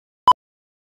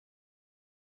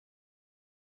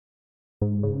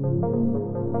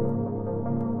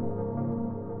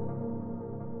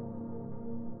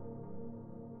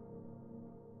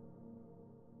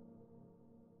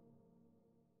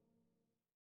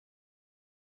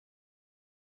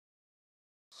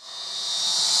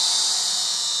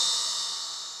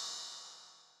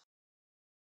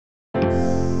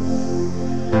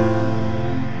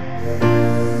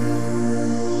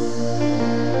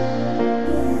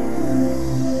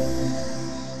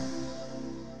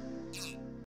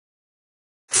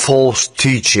False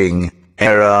teaching,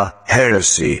 error,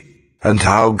 heresy, and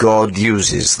how God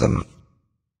uses them.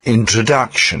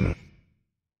 Introduction.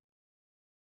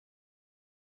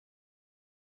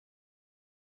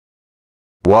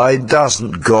 Why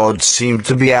doesn't God seem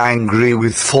to be angry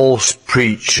with false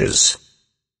preachers?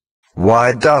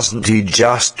 Why doesn't He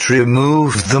just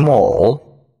remove them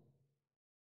all?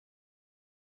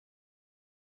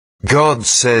 God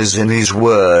says in His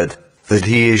Word that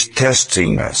He is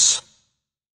testing us.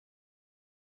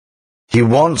 He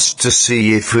wants to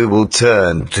see if we will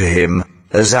turn to Him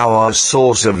as our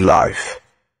source of life.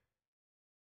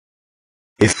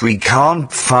 If we can't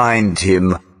find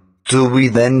Him, do we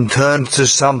then turn to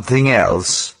something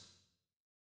else?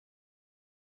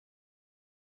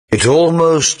 It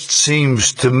almost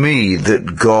seems to me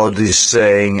that God is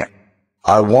saying,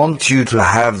 I want you to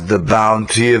have the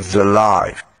bounty of the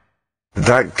life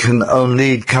that can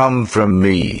only come from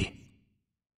me.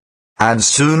 And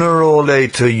sooner or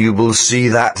later you will see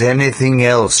that anything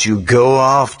else you go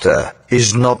after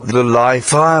is not the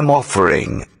life I am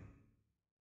offering,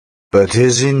 but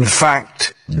is in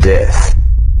fact death.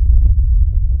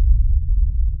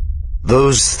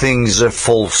 Those things are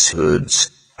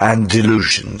falsehoods and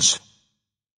delusions.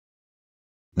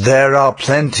 There are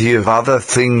plenty of other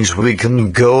things we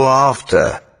can go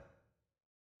after.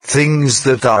 Things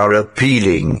that are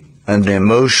appealing and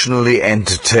emotionally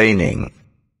entertaining.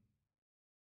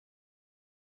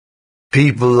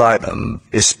 People like them,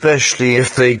 especially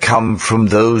if they come from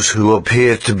those who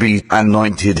appear to be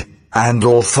anointed and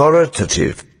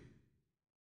authoritative.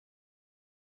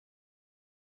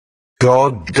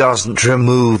 God doesn't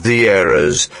remove the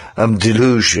errors and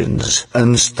delusions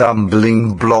and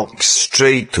stumbling blocks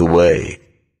straight away.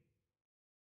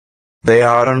 They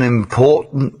are an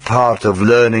important part of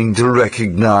learning to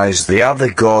recognize the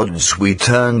other gods we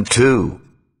turn to.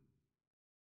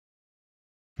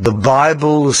 The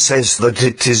Bible says that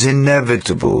it is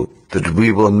inevitable that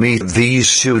we will meet these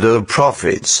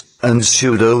pseudo-prophets and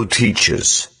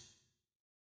pseudo-teachers.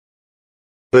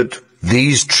 But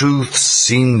these truths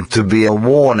seem to be a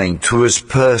warning to us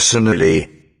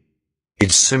personally.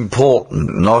 It's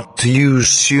important not to use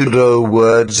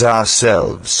pseudo-words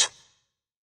ourselves.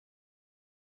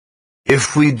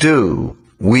 If we do,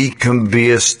 we can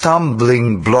be a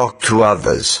stumbling block to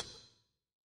others.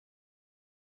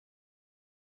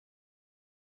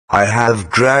 I have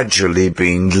gradually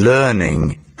been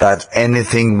learning that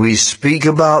anything we speak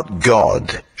about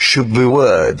God should be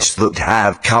words that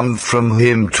have come from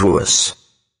Him to us.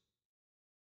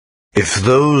 If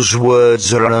those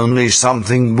words are only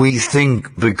something we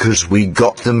think because we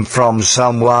got them from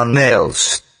someone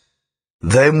else,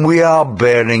 then we are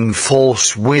bearing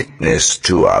false witness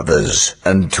to others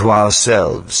and to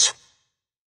ourselves.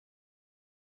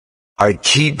 I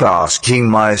keep asking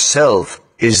myself,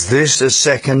 is this a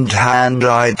second-hand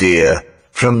idea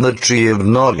from the tree of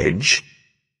knowledge?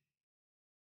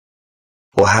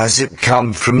 Or has it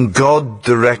come from God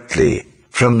directly,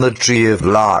 from the tree of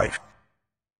life?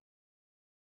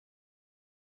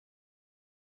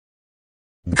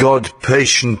 God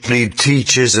patiently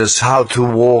teaches us how to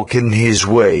walk in His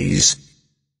ways.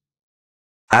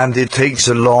 And it takes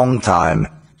a long time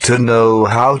to know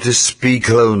how to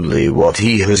speak only what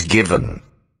He has given.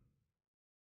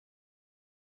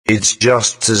 It's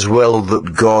just as well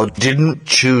that God didn't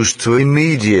choose to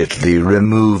immediately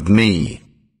remove me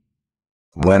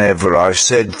whenever I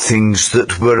said things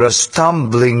that were a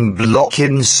stumbling block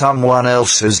in someone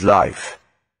else's life.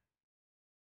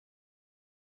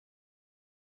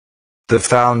 The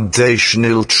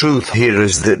foundational truth here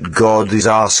is that God is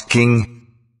asking,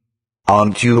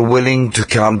 aren't you willing to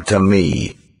come to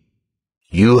me?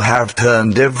 You have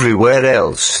turned everywhere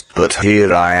else, but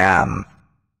here I am.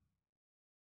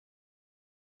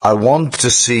 I want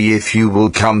to see if you will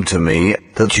come to me,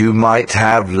 that you might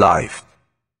have life.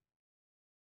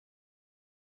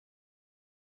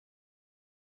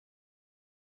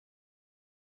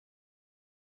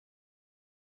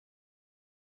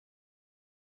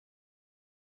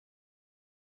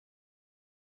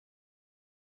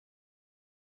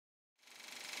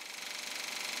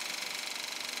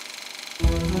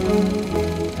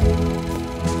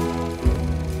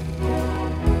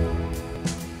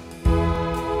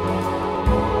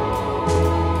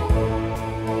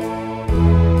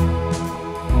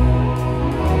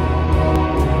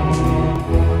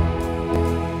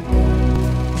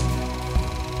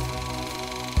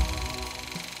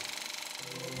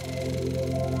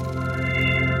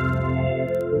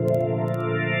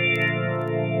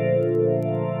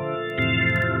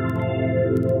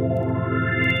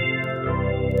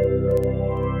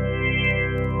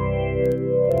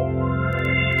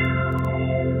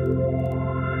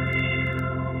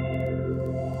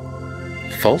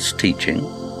 false teaching,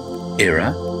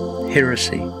 error,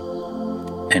 heresy,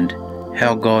 and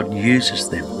how God uses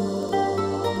them.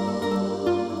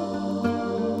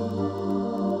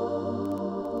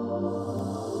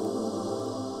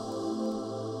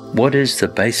 What is the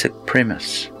basic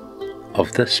premise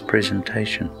of this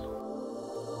presentation?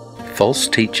 False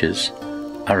teachers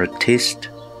are a test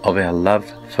of our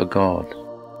love for God.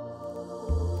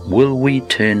 Will we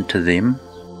turn to them,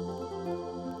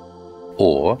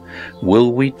 or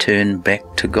will we turn back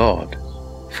to God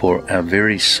for our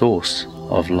very source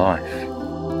of life?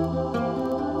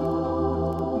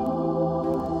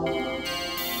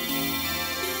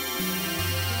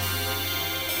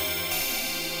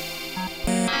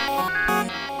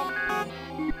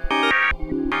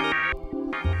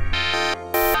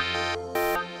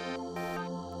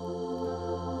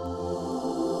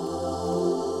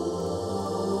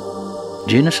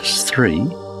 Genesis 3,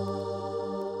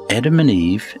 Adam and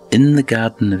Eve in the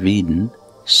Garden of Eden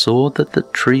saw that the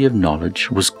tree of knowledge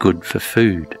was good for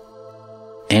food,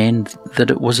 and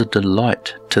that it was a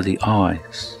delight to the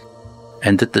eyes,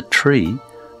 and that the tree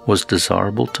was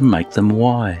desirable to make them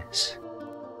wise.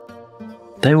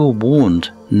 They were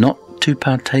warned not to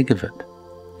partake of it.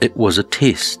 It was a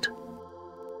test.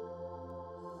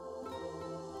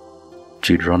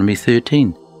 Deuteronomy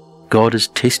 13, God is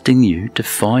testing you to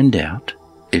find out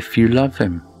if you love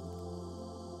Him.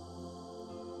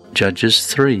 Judges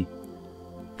 3,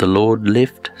 the Lord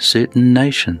left certain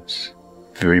nations,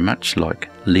 very much like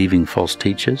leaving false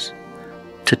teachers,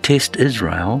 to test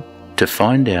Israel to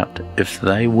find out if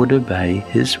they would obey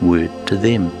His word to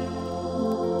them.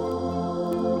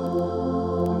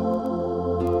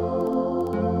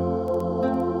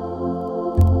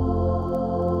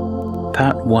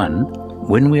 Part 1,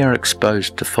 when we are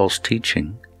exposed to false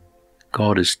teaching,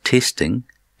 God is testing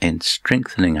and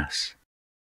strengthening us.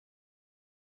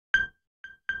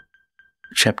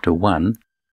 Chapter 1,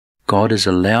 God is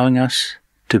allowing us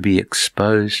to be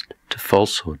exposed to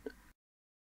falsehood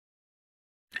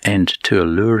and to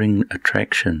alluring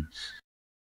attractions.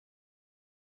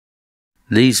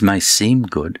 These may seem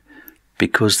good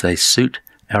because they suit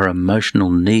our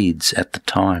emotional needs at the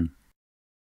time,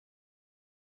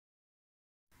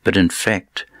 but in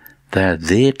fact they are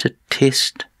there to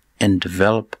test and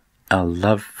develop our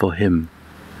love for Him.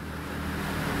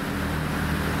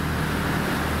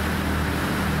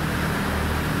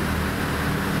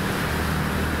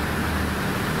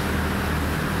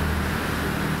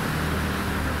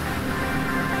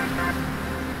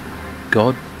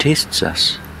 God tests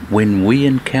us when we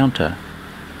encounter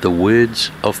the words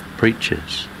of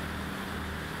preachers.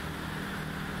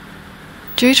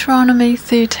 Deuteronomy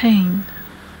 13.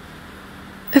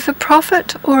 If a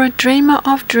prophet or a dreamer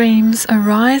of dreams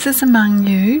arises among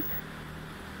you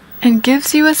and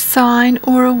gives you a sign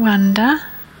or a wonder,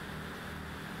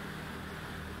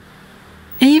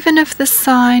 even if the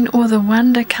sign or the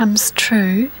wonder comes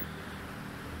true,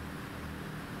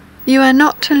 you are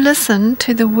not to listen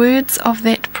to the words of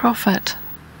that prophet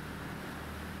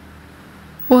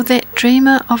or that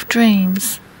dreamer of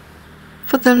dreams,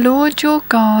 for the Lord your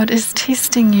God is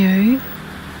testing you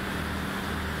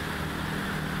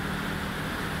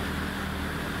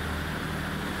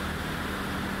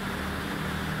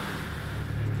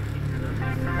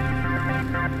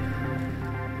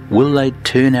Will they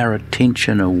turn our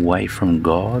attention away from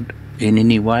God in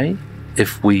any way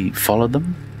if we follow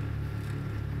them?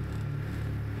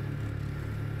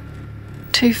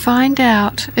 to find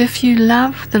out if you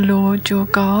love the Lord your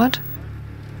God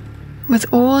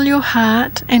with all your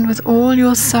heart and with all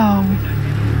your soul.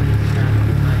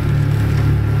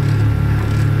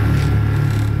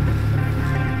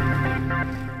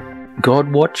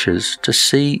 God watches to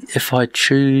see if I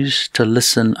choose to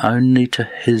listen only to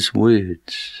His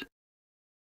words.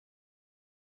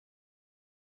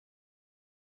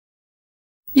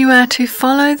 You are to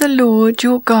follow the Lord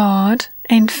your God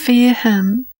and fear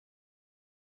Him,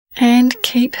 and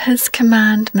keep His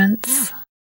commandments.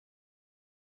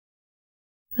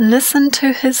 Listen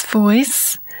to His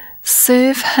voice,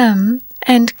 serve Him,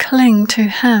 and cling to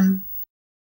Him.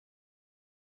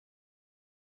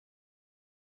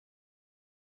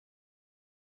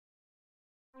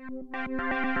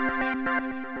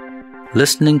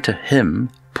 Listening to Him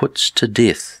puts to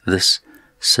death this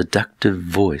seductive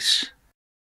voice.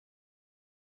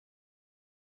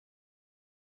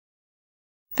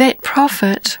 That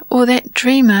prophet or that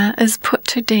dreamer is put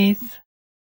to death.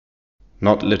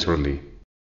 Not literally.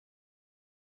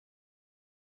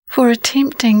 For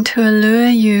attempting to allure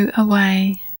you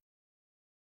away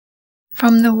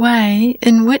from the way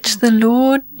in which the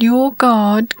Lord your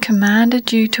God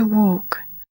commanded you to walk.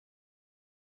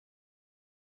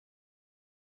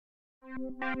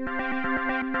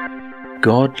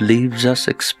 God leaves us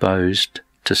exposed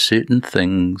to certain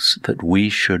things that we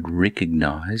should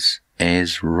recognize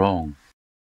as wrong.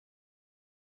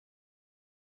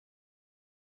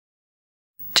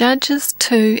 Judges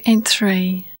 2 and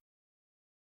 3.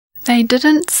 They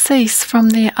didn't cease from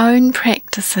their own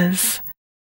practices,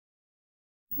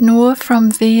 nor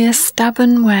from their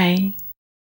stubborn way.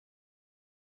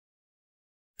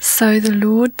 So the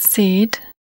Lord said,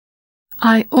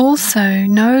 I also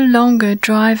no longer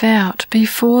drive out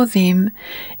before them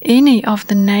any of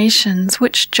the nations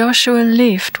which Joshua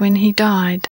left when he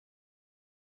died.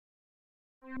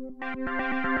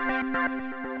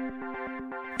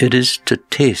 It is to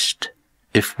test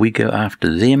if we go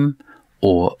after them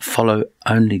or follow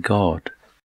only God.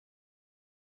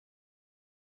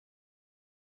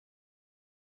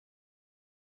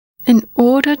 In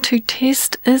order to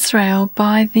test Israel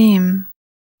by them,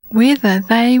 whether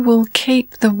they will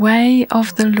keep the way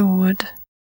of the Lord,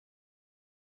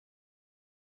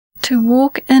 to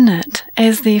walk in it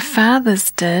as their fathers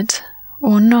did,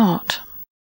 or not.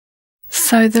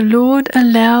 So the Lord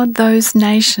allowed those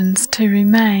nations to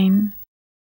remain,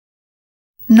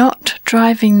 not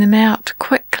driving them out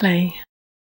quickly.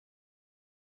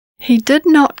 He did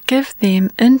not give them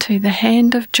into the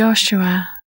hand of Joshua.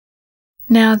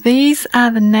 Now these are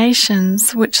the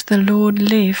nations which the Lord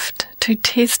left to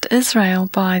test Israel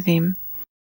by them.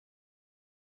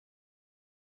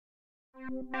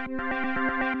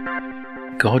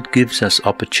 God gives us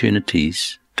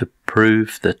opportunities to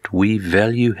prove that we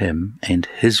value Him and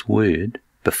His Word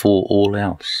before all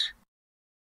else.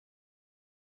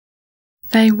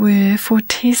 They were for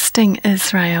testing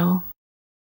Israel,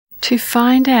 to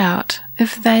find out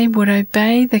if they would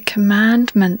obey the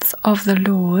commandments of the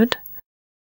Lord,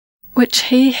 which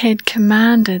He had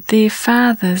commanded their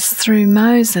fathers through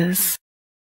Moses.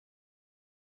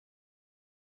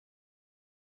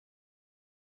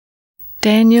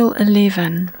 Daniel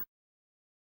 11.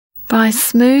 By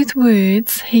smooth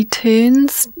words he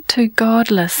turns to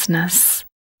godlessness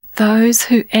those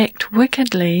who act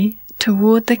wickedly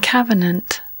toward the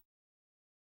covenant.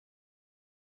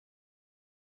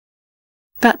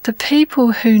 But the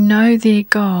people who know their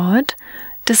God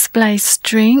display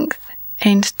strength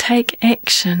and take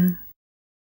action.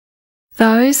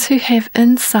 Those who have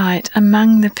insight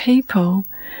among the people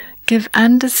give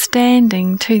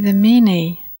understanding to the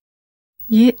many,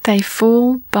 yet they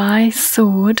fall by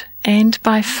sword and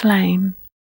by flame,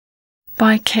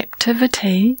 by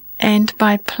captivity and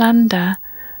by plunder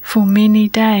for many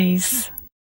days.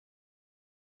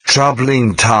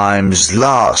 Troubling times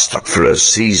last for a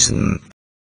season,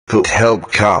 but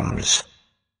help comes.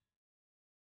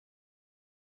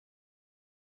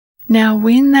 Now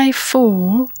when they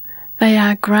fall, they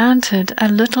are granted a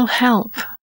little help,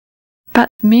 but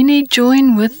many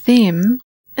join with them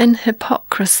in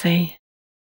hypocrisy.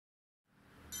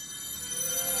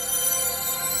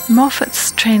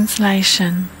 Moffat's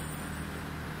translation.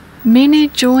 Many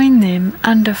join them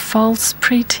under false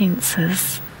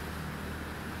pretenses.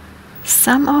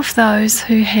 Some of those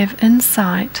who have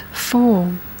insight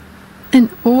fall, in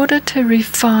order to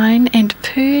refine and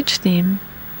purge them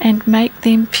and make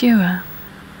them pure,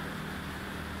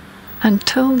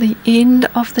 until the end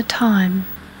of the time,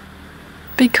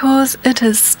 because it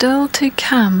is still to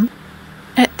come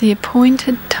at the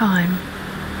appointed time.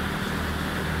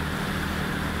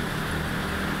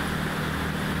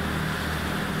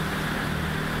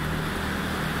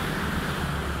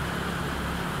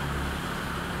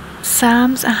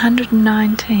 Psalms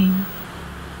 119.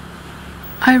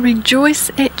 I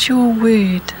rejoice at your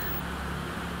word,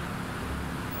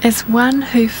 as one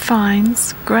who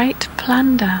finds great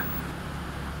plunder.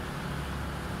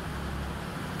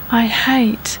 I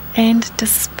hate and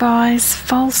despise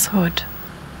falsehood,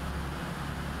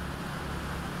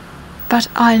 but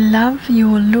I love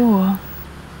your law.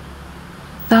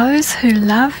 Those who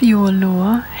love your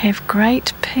law have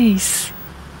great peace,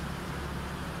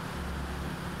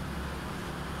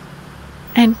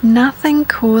 and nothing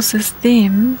causes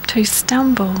them to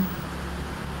stumble.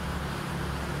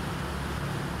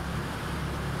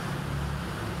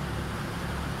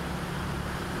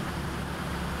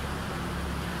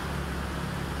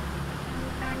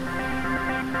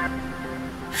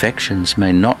 Factions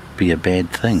may not be a bad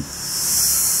thing,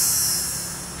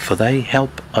 for they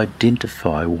help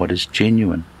identify what is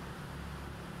genuine.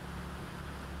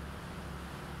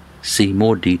 See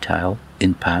more detail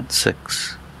in Part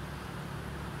 6.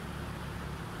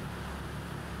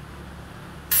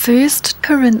 1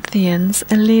 Corinthians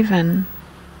 11.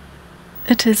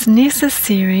 It is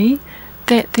necessary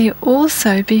that there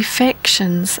also be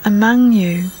factions among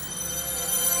you,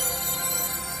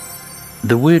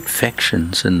 The word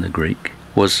factions in the Greek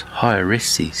was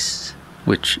HERESY,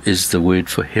 which is the word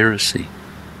for heresy.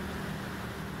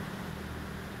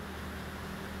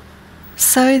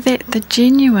 So that the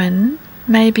genuine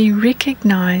may be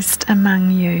recognized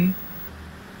among you.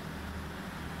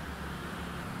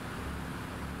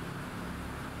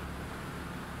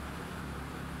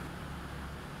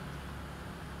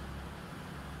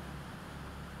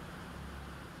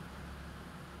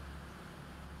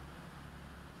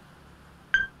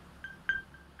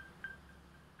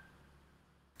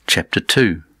 Chapter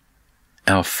 2.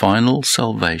 Our final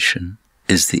salvation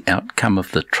is the outcome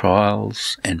of the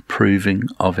trials and proving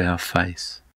of our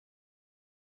faith.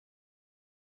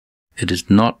 It is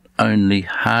not only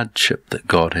hardship that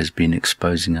God has been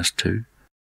exposing us to,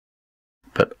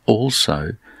 but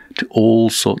also to all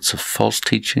sorts of false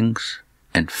teachings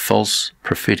and false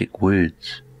prophetic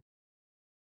words.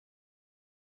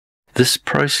 This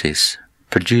process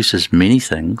produces many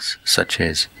things such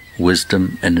as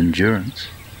wisdom and endurance.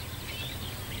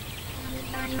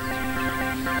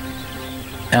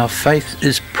 Our faith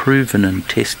is proven and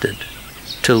tested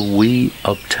till we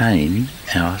obtain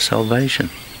our salvation.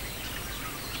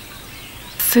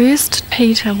 1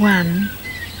 Peter 1.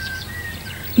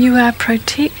 You are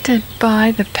protected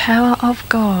by the power of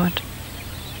God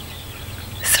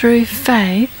through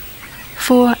faith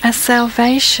for a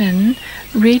salvation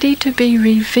ready to be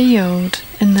revealed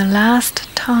in the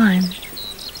last time.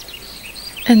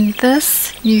 In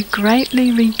this you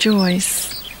greatly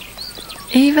rejoice,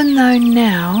 even though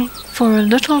now, for a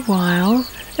little while,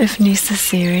 if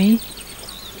necessary,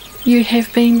 you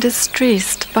have been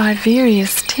distressed by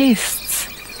various tests,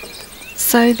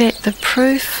 so that the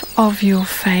proof of your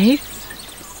faith,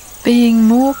 being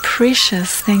more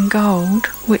precious than gold,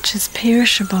 which is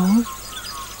perishable,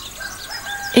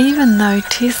 even though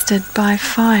tested by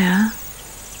fire,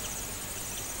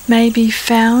 may be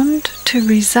found to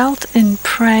result in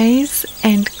praise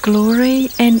and glory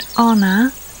and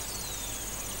honour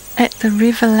at the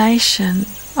revelation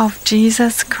of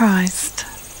Jesus Christ.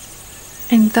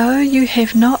 And though you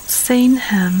have not seen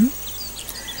him,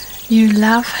 you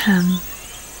love him.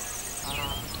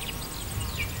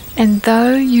 And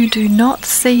though you do not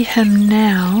see him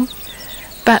now,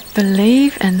 but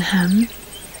believe in him,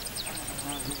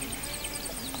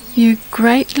 you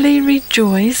greatly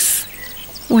rejoice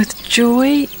with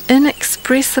joy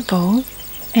inexpressible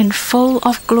and full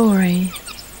of glory,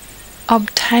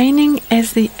 obtaining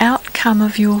as the outcome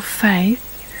of your faith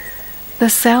the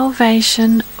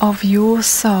salvation of your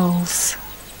souls.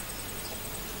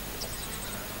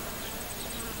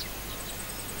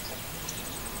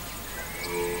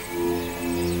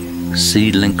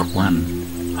 See link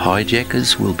 1.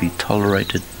 Hijackers will be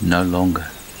tolerated no longer.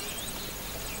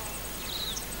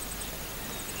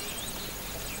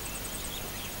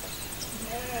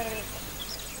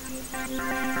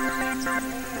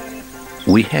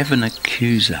 We have an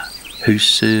accuser who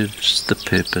serves the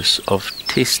purpose of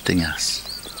testing us.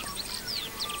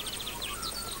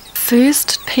 1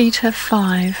 Peter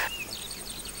 5.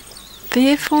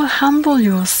 Therefore humble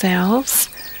yourselves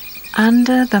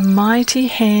under the mighty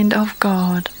hand of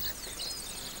God,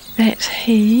 that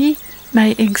he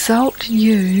may exalt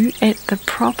you at the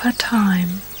proper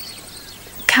time,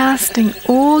 casting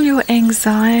all your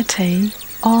anxiety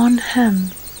on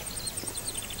him,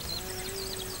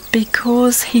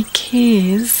 because he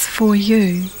cares for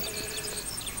you.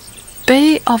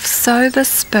 Be of sober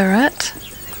spirit,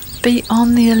 be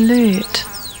on the alert.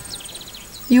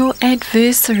 Your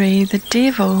adversary, the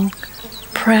devil,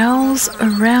 prowls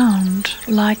around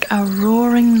like a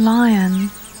roaring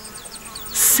lion,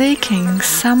 seeking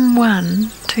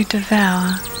someone to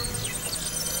devour.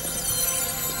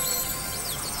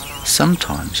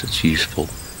 Sometimes it's useful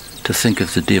to think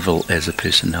of the devil as a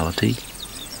personality,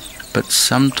 but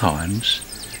sometimes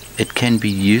it can be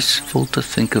useful to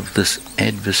think of this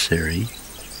adversary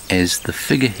as the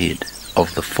figurehead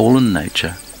of the fallen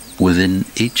nature within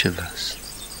each of us.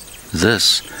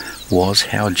 This was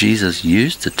how Jesus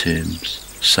used the terms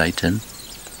Satan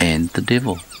and the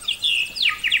devil.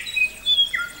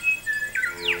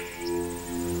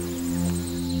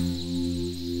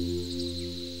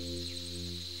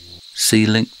 See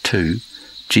link 2.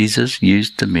 Jesus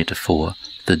used the metaphor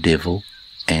the devil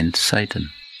and Satan.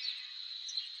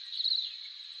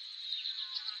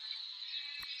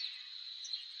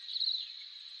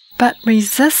 But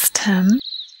resist him,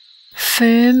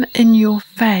 firm in your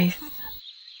faith,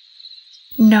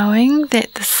 knowing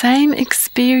that the same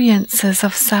experiences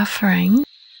of suffering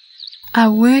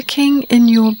are working in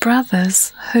your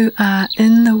brothers who are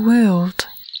in the world.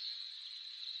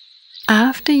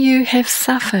 After you have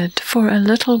suffered for a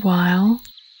little while,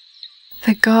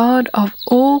 the God of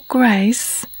all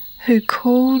grace, who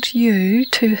called you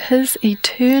to his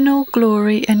eternal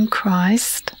glory in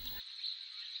Christ,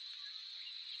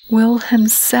 will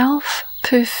himself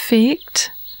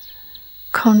perfect,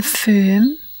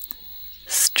 confirm,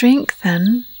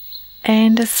 strengthen,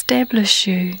 and establish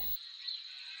you.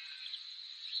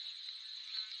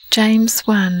 James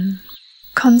 1.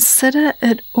 Consider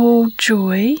it all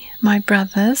joy, my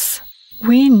brothers,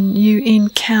 when you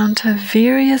encounter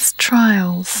various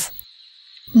trials,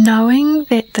 knowing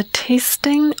that the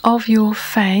testing of your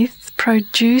faith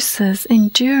produces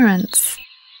endurance,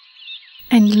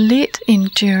 and let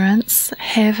endurance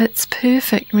have its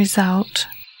perfect result,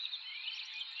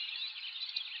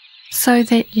 so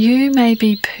that you may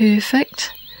be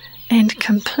perfect and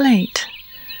complete,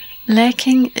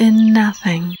 lacking in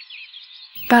nothing.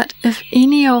 But if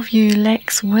any of you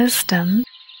lacks wisdom,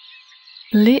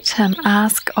 let him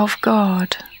ask of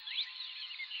God,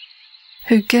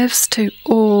 who gives to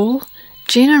all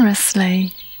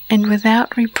generously and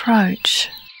without reproach.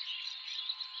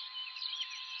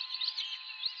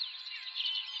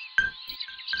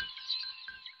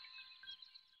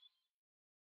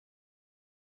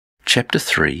 Chapter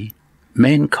 3.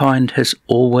 Mankind has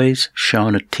always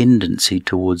shown a tendency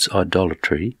towards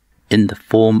idolatry in the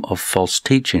form of false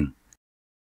teaching.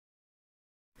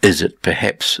 Is it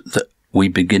perhaps that we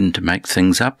begin to make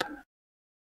things up,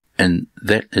 and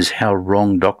that is how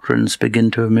wrong doctrines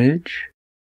begin to emerge?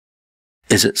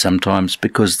 Is it sometimes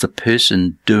because the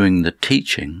person doing the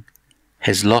teaching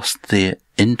has lost their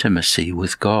intimacy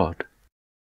with God,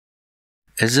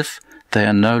 as if they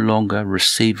are no longer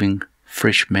receiving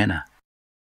fresh manna,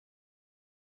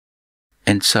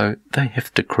 and so they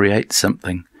have to create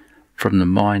something from the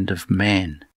mind of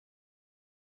man?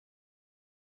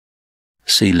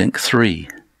 See link 3,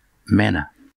 manna.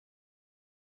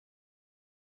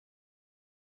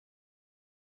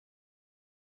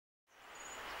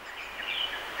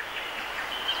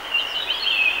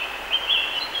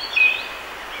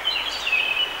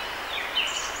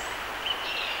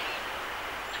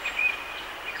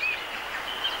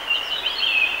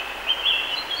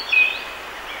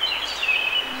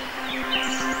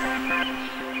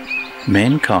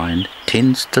 Mankind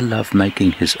tends to love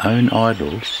making his own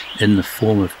idols in the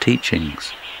form of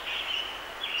teachings.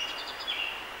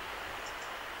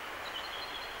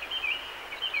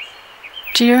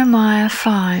 Jeremiah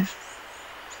 5.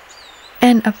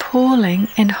 An appalling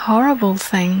and horrible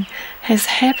thing has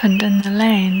happened in the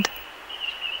land.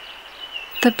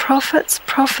 The prophets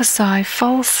prophesy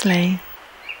falsely,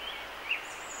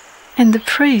 and the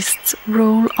priests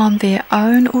rule on their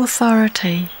own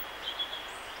authority.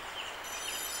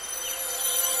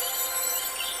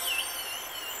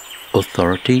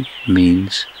 Authority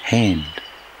means hand,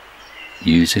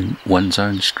 using one's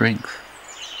own strength.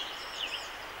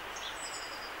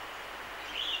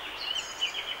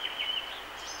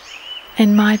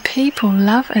 And my people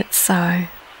love it so.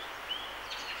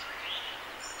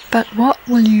 But what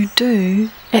will you do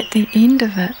at the end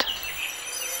of it?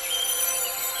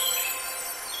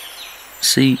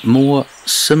 See more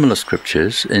similar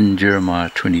scriptures in Jeremiah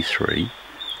 23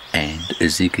 and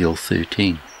Ezekiel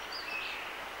 13.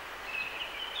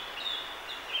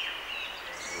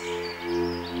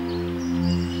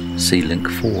 See link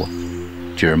 4,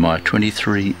 Jeremiah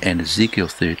 23 and Ezekiel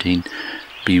 13,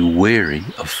 be wary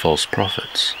of false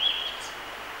prophets.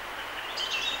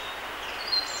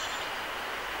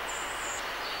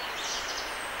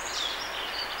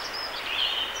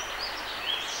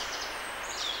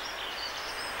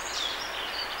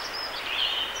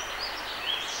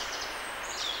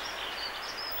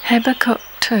 Habakkuk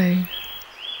 2.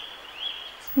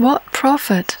 What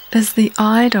profit is the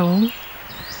idol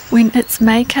when its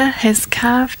maker has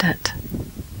carved it?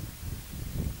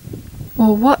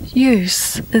 Or what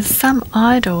use is some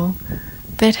idol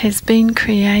that has been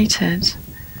created,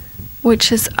 which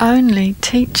is only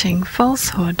teaching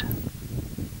falsehood?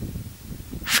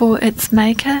 For its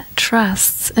maker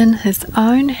trusts in his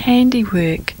own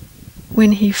handiwork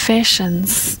when he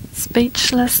fashions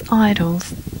speechless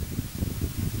idols.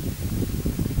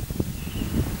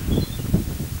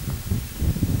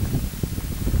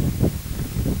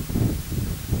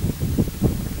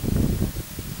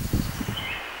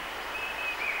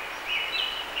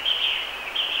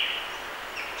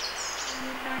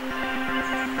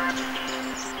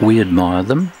 We admire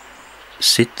them,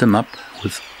 set them up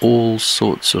with all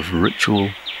sorts of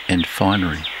ritual and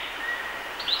finery.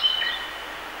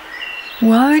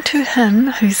 Woe to him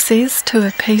who says to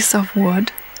a piece of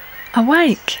wood,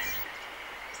 "Awake,"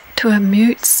 to a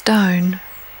mute stone,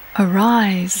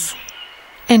 "Arise,"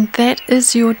 and that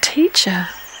is your teacher.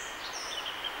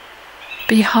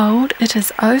 behold, it is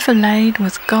overlaid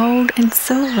with gold and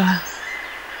silver.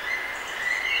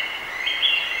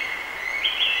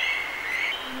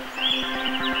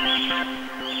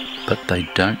 But they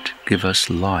don't give us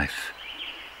life,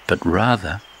 but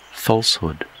rather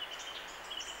falsehood.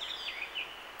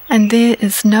 And there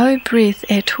is no breath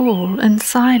at all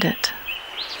inside it.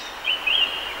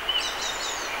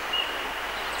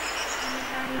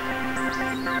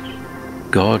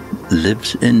 God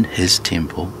lives in His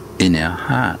temple, in our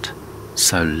heart,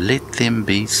 so let them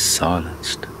be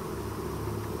silenced.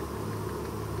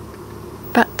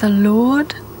 But the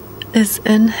Lord is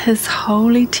in His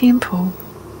holy temple.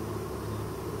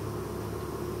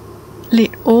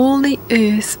 Let all the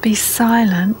earth be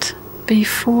silent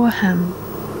before Him.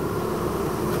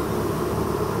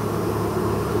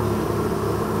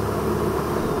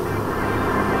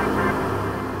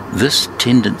 This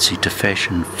tendency to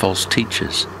fashion false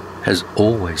teachers has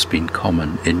always been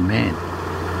common in man.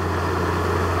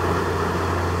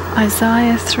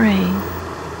 Isaiah 3.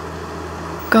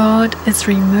 God is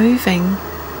removing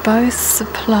both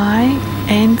supply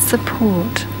and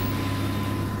support.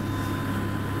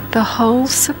 The whole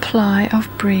supply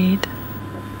of bread.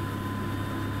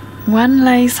 One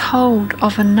lays hold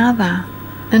of another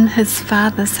in his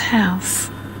father's house,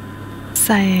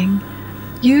 saying,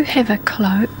 "You have a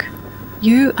cloak,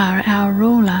 you are our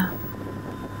ruler,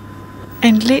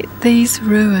 and let these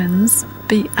ruins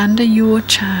be under your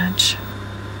charge.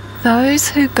 Those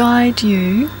who guide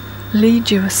you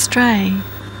lead you astray,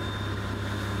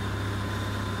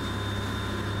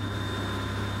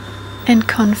 and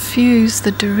confuse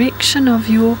the direction of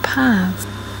your paths."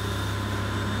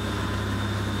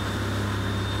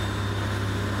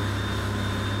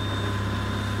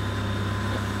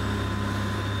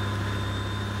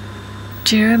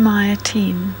 Jeremiah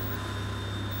 10.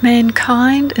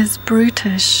 Mankind is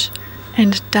brutish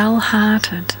and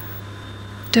dull-hearted,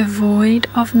 devoid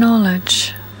of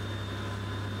knowledge.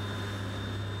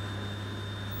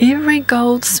 Every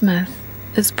goldsmith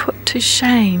is put to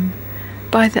shame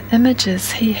by the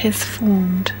images he has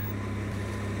formed.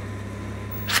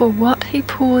 For what he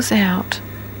pours out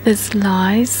is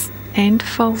lies and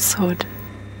falsehood.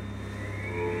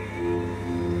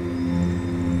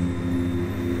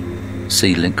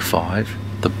 See Link 5,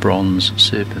 the bronze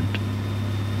serpent.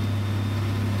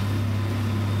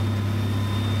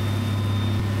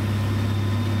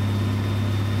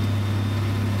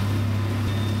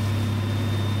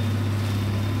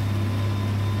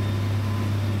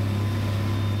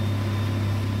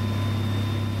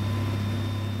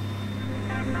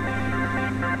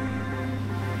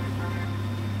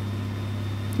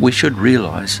 We should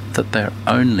realize that they're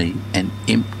only an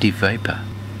empty vapor.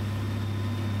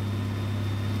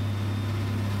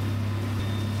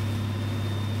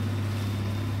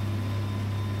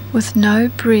 With no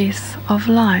breath of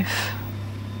life.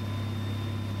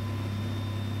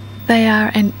 They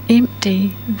are an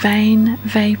empty, vain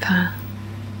vapor.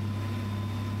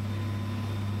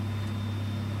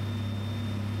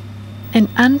 An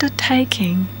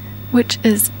undertaking which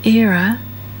is error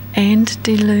and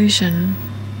delusion.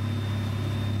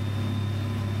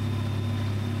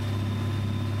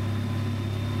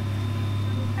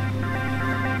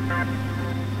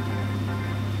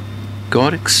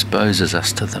 God exposes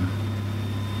us to them,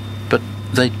 but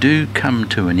they do come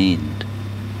to an end.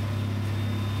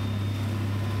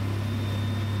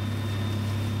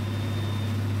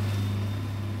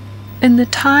 In the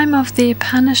time of their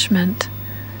punishment,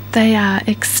 they are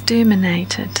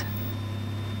exterminated.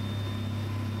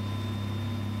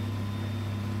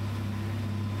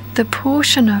 The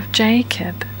portion of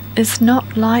Jacob is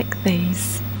not like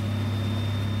these.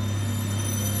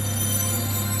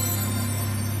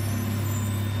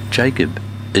 Jacob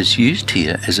is used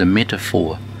here as a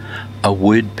metaphor, a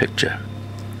word picture.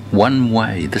 One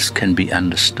way this can be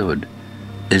understood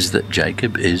is that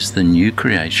Jacob is the new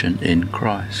creation in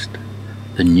Christ.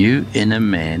 The new inner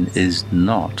man is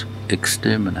not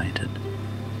exterminated.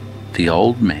 The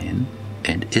old man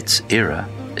and its error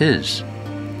is.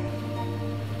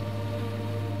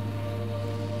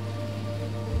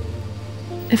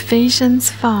 Ephesians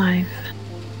 5.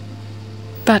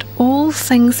 But all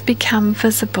things become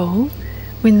visible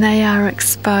when they are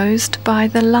exposed by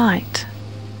the light.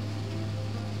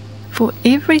 For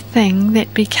everything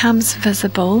that becomes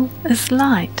visible is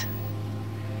light.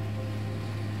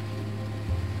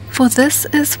 For this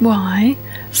is why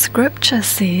Scripture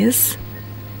says,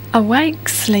 "Awake,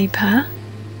 sleeper,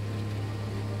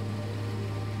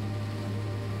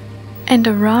 and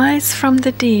arise from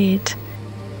the dead,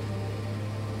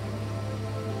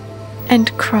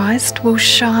 and Christ will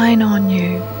shine on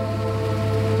you."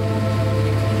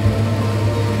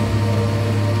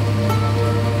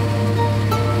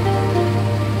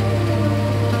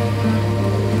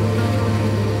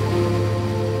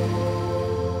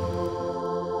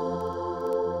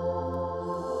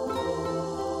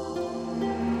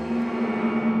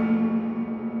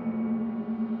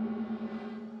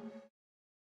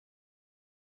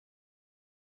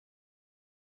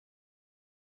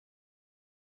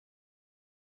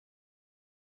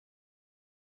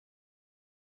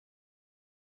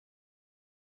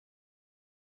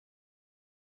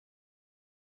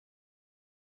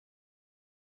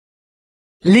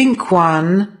 Link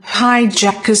 1,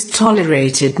 hijackers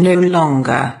tolerated no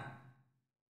longer.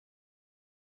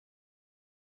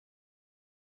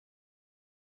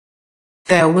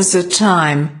 There was a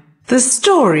time, the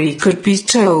story could be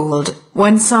told,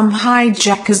 when some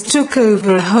hijackers took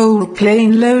over a whole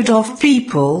plane load of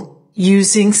people,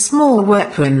 using small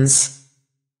weapons,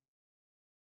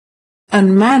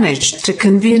 and managed to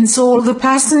convince all the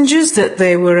passengers that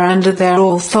they were under their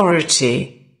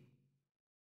authority.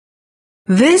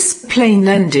 This plane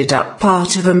ended up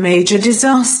part of a major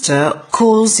disaster,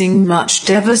 causing much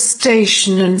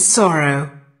devastation and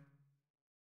sorrow.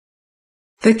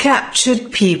 The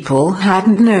captured people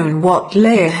hadn't known what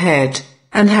lay ahead,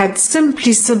 and had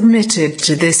simply submitted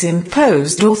to this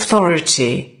imposed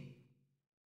authority.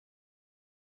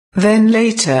 Then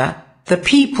later, the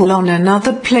people on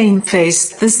another plane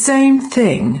faced the same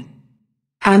thing,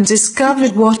 and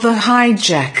discovered what the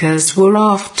hijackers were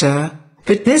after,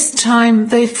 but this time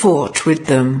they fought with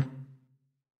them.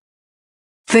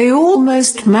 They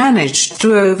almost managed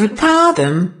to overpower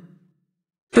them,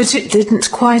 but it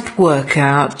didn't quite work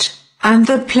out, and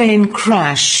the plane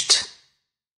crashed.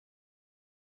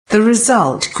 The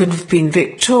result could have been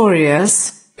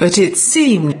victorious, but it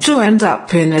seemed to end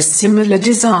up in a similar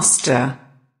disaster.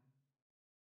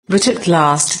 But at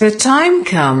last the time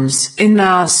comes in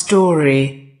our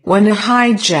story, when a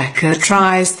hijacker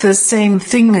tries the same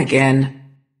thing again,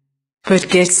 but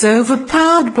gets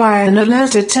overpowered by an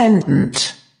alert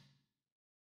attendant.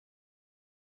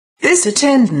 This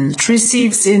attendant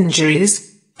receives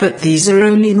injuries, but these are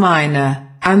only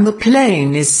minor, and the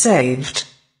plane is saved.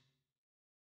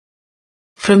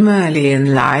 From early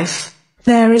in life,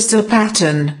 there is a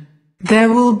pattern.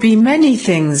 There will be many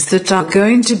things that are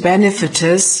going to benefit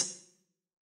us,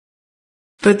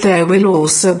 but there will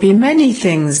also be many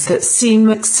things that seem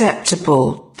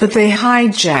acceptable, but they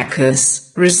hijack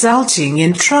us, resulting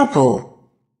in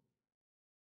trouble.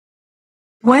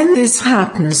 When this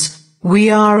happens,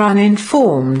 we are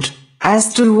uninformed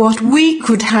as to what we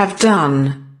could have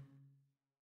done.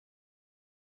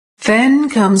 Then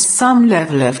comes some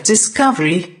level of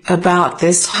discovery about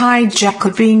this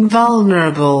hijacker being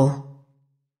vulnerable.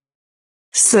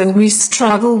 So we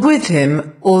struggle with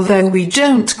him, although we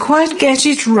don't quite get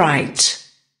it right.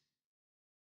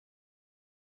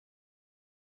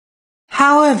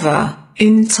 However,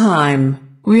 in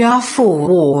time, we are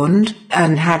forewarned,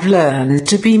 and have learned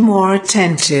to be more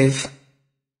attentive.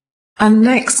 And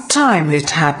next time it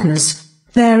happens,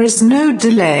 there is no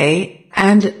delay,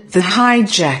 and the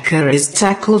hijacker is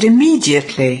tackled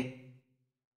immediately.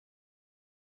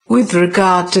 With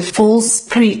regard to false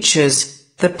preachers,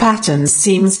 the pattern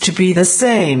seems to be the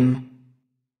same.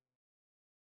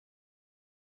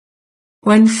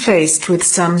 When faced with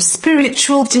some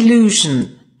spiritual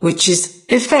delusion, which is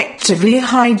effectively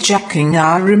hijacking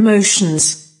our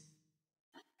emotions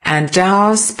and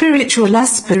our spiritual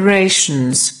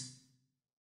aspirations,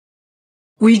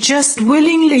 we just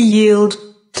willingly yield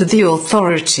to the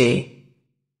authority.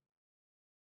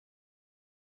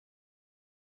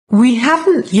 We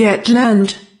haven't yet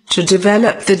learned to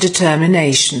develop the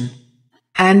determination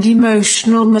and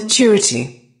emotional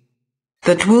maturity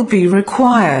that will be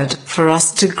required for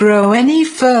us to grow any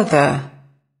further.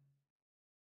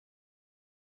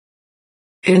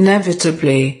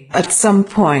 Inevitably, at some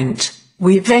point,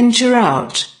 we venture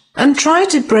out and try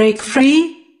to break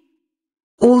free,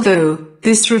 although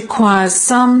this requires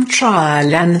some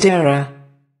trial and error.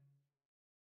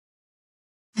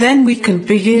 Then we can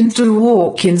begin to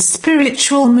walk in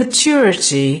spiritual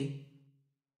maturity,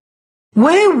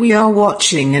 where we are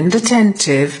watching and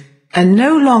attentive, and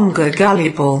no longer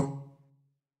gullible.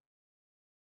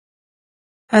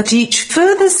 At each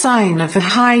further sign of a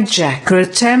hijacker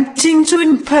attempting to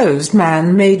impose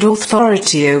man-made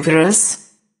authority over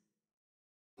us,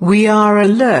 we are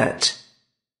alert,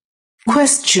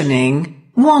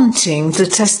 questioning, wanting to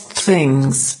test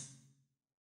things.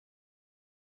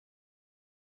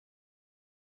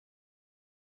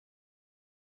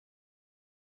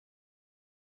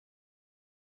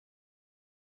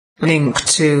 Link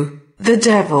to the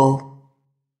devil.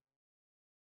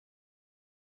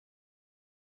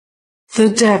 The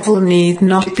devil need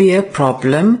not be a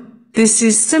problem, this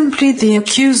is simply the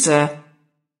accuser.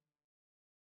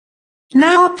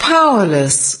 Now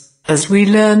powerless, as we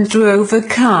learn to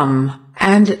overcome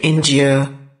and endure.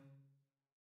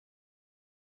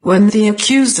 When the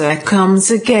accuser comes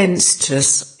against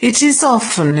us, it is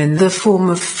often in the form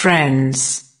of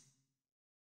friends.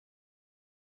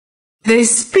 They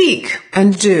speak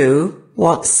and do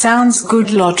what sounds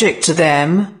good logic to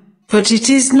them, but it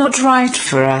is not right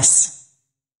for us.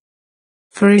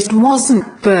 For it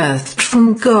wasn't birthed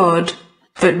from God,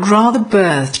 but rather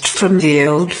birthed from the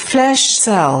old flesh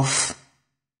self.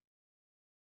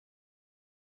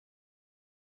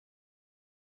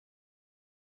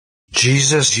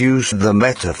 Jesus used the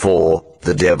metaphor,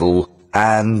 the devil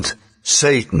and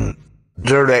Satan,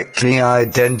 directly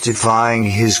identifying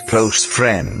his close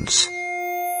friends.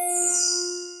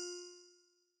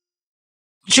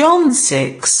 John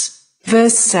 6,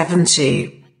 verse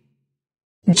 70.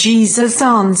 Jesus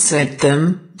answered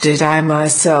them, "Did I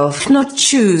myself not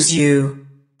choose you,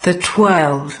 the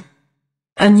 12?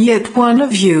 And yet one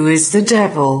of you is the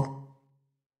devil."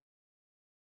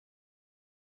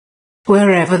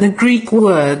 Wherever the Greek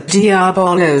word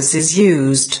diabolos is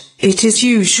used, it is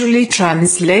usually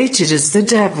translated as the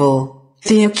devil,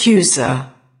 the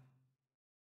accuser.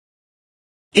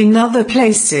 In other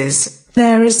places,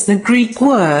 there is the Greek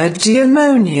word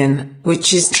daemonion,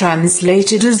 which is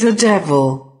translated as a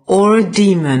devil, or a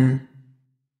demon.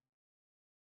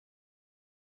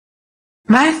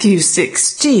 Matthew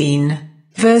 16,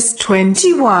 verse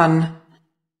 21.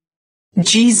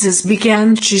 Jesus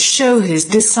began to show his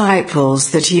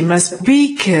disciples that he must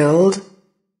be killed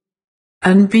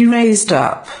and be raised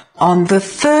up on the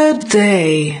third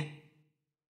day.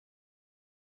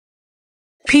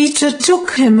 Peter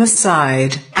took him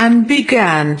aside and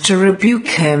began to rebuke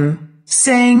him,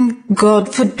 saying,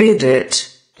 "God forbid it,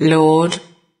 Lord.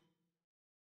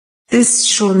 This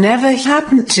shall never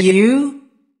happen to you."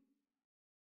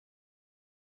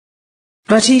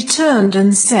 But he turned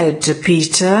and said to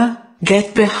Peter,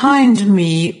 "Get behind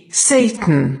me,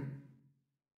 Satan.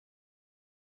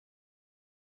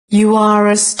 You are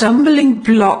a stumbling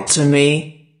block to me,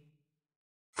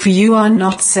 for you are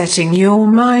not setting your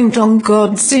mind on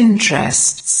God's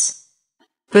interests,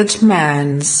 but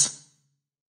man's."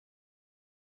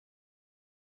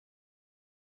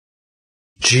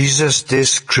 Jesus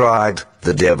described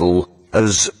the devil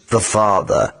as the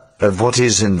father of what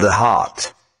is in the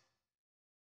heart.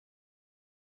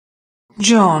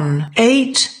 John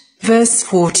 8, verse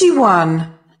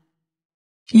 41.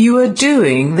 You are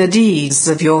doing the deeds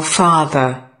of your father.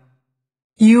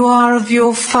 You are of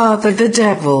your father the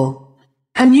devil,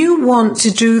 and you want to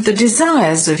do the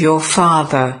desires of your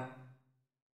father.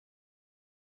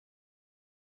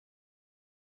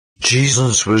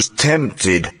 Jesus was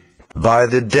tempted by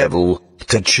the devil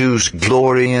to choose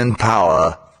glory and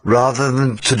power rather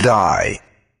than to die.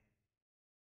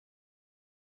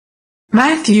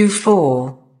 Matthew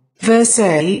 4, verse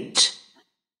 8.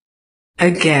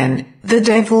 Again, the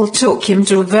devil took him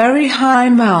to a very high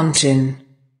mountain,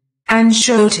 and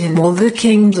showed him all the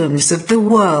kingdoms of the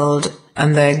world,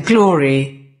 and their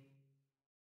glory.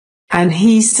 And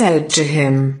he said to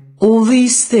him, "All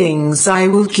these things I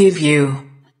will give you,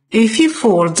 if you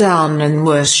fall down and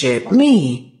worship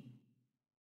me."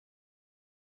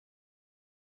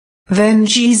 Then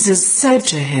Jesus said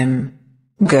to him,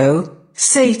 "Go,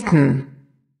 Satan.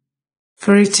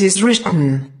 For it is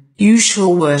written, you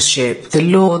shall worship the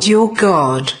Lord your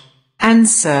God, and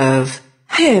serve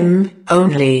him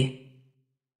only."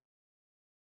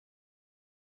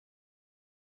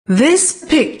 This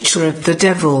picture of the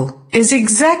devil is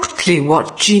exactly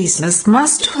what Jesus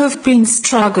must have been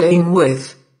struggling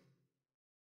with.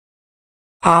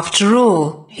 After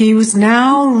all, he was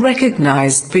now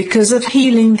recognized because of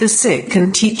healing the sick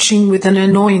and teaching with an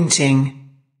anointing.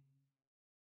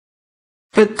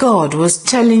 But God was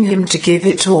telling him to give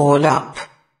it all up.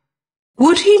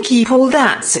 Would he keep all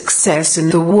that success in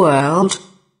the world,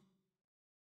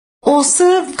 or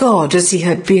serve God as he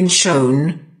had been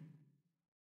shown?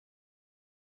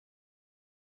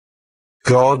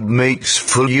 God makes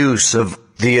full use of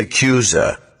the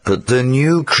accuser, but the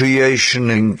new creation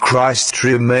in Christ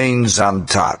remains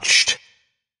untouched.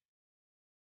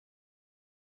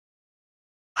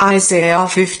 Isaiah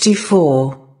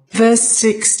 54, verse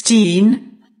 16.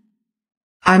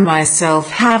 I myself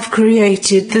have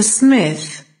created the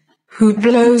smith, who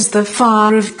blows the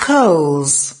fire of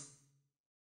coals,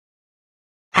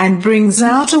 and brings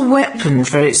out a weapon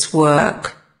for its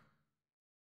work.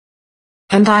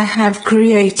 And I have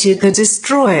created the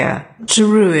destroyer to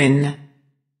ruin.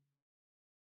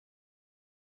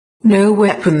 No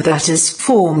weapon that is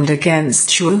formed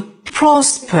against you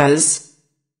prospers,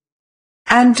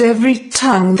 and every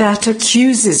tongue that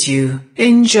accuses you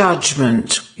in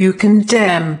judgment you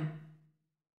condemn.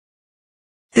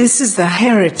 This is the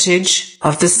heritage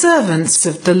of the servants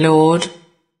of the Lord,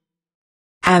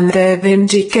 and their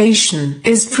vindication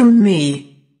is from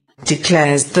me,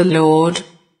 declares the Lord.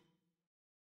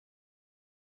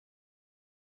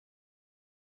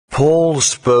 Paul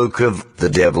spoke of the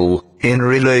devil in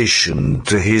relation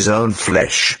to his own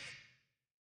flesh.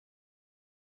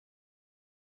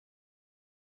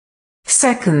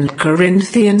 2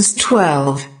 Corinthians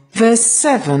 12, verse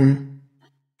 7.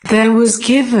 There was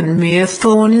given me a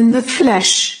thorn in the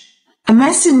flesh, a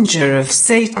messenger of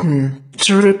Satan,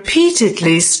 to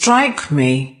repeatedly strike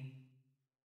me.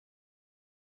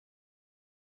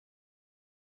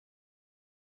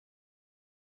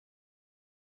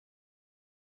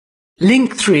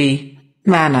 Link 3.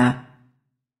 Manna.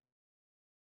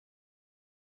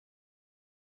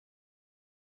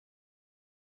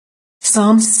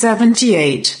 Psalm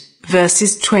 78,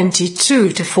 verses 22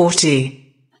 to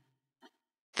 40.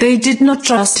 They did not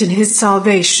trust in his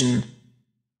salvation.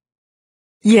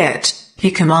 Yet he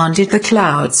commanded the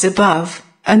clouds above,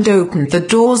 and opened the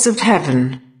doors of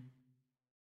heaven.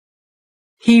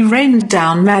 He rained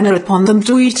down manna upon them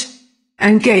to eat,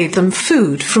 and gave them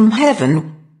food from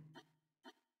heaven.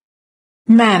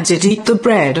 Man did eat the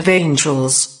bread of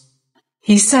angels.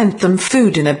 He sent them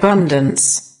food in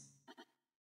abundance.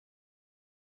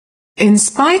 In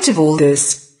spite of all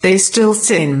this, they still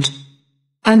sinned,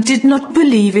 and did not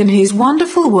believe in his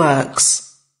wonderful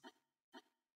works.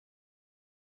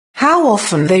 How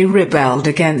often they rebelled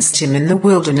against him in the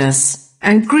wilderness,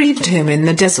 and grieved him in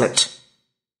the desert.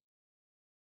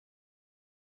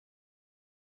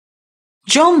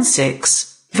 John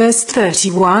 6, verse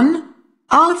 31,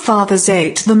 Our fathers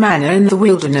ate the manna in the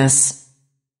wilderness.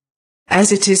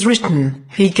 As it is written,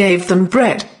 He gave them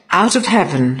bread out of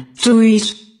heaven to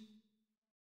eat.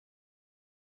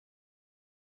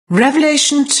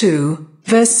 Revelation 2,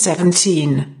 verse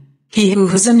 17. He who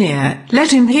has an ear,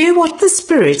 let him hear what the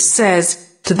Spirit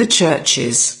says to the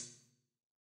churches.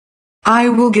 I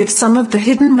will give some of the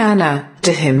hidden manna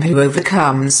to him who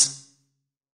overcomes.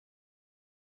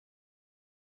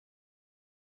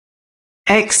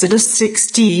 Exodus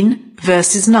 16,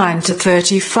 verses 9 to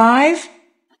 35.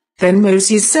 Then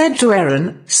Moses said to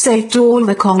Aaron, Say to all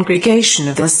the congregation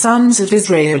of the sons of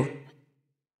Israel,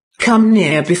 Come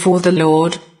near before the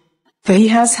Lord, for he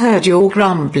has heard your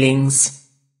grumblings.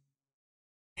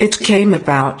 It came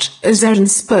about, as Aaron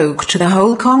spoke to the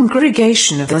whole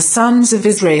congregation of the sons of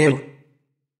Israel,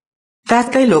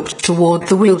 that they looked toward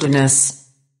the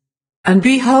wilderness. And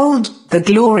behold, the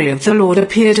glory of the Lord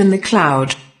appeared in the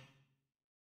cloud.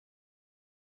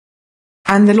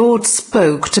 And the Lord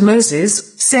spoke to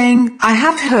Moses, saying, I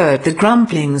have heard the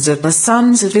grumblings of the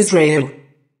sons of Israel.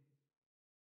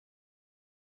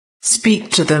 Speak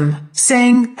to them,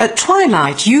 saying, At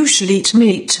twilight you shall eat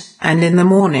meat, and in the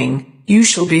morning you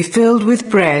shall be filled with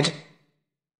bread.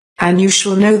 And you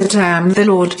shall know that I am the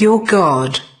Lord your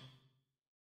God.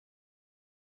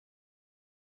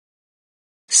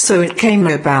 So it came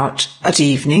about, at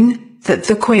evening, that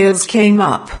the quails came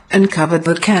up, and covered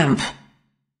the camp.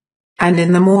 And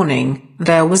in the morning,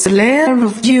 there was a layer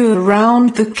of dew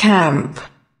around the camp.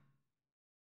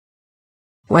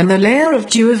 When the layer of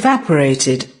dew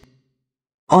evaporated,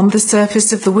 on the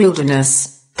surface of the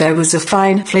wilderness, there was a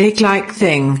fine flake-like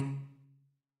thing,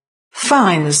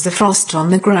 fine as the frost on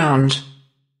the ground.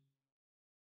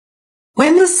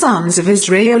 When the sons of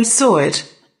Israel saw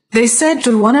it, they said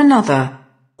to one another,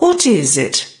 What is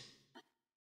it?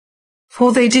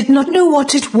 For they did not know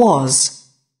what it was.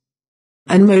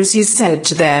 And Moses said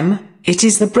to them, It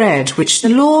is the bread which the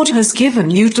Lord has given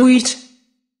you to eat.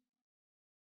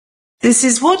 This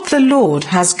is what the Lord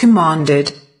has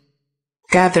commanded.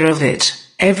 Gather of it,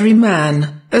 every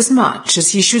man, as much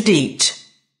as he should eat.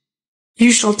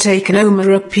 You shall take an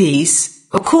omer apiece,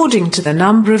 according to the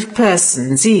number of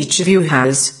persons each of you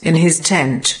has in his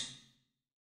tent.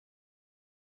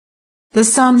 The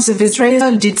sons of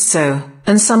Israel did so,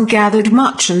 and some gathered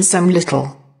much and some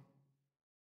little.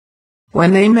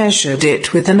 When they measured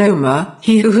it with an omer,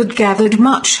 he who had gathered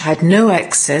much had no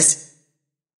excess,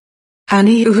 and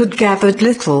he who had gathered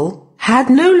little had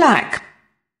no lack.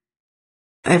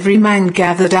 Every man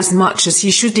gathered as much as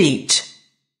he should eat.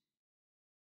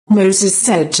 Moses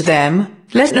said to them,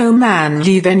 Let no man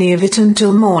leave any of it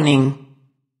until morning.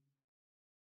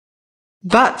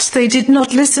 But they did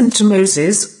not listen to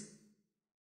Moses.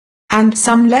 And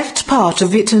some left part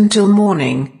of it until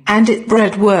morning, and it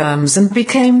bred worms and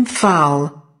became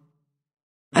foul.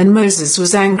 And Moses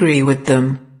was angry with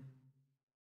them.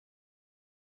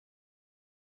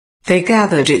 They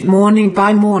gathered it morning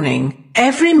by morning,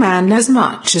 every man as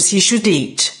much as he should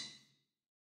eat.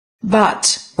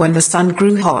 But, when the sun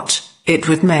grew hot, it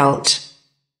would melt.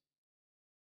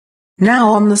 Now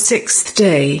on the 6th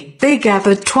day, they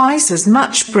gathered twice as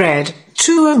much bread,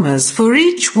 2 omers for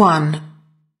each one.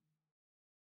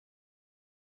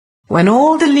 When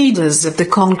all the leaders of the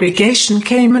congregation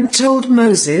came and told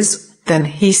Moses, then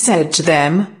he said to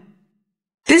them,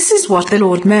 This is what the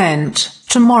Lord meant,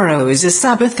 Tomorrow is a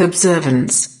Sabbath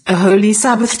observance, a holy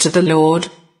Sabbath to the Lord.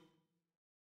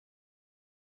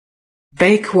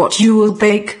 Bake what you will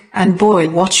bake, and boil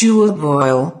what you will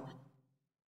boil.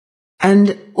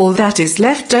 And all that is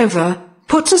left over,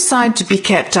 put aside to be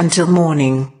kept until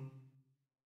morning.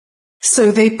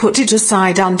 So they put it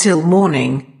aside until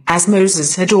morning, as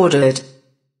Moses had ordered.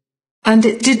 And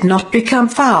it did not become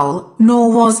foul,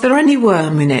 nor was there any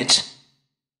worm in it.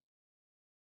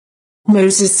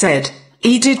 Moses said,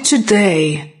 "Eat it today,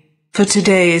 for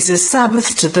today is a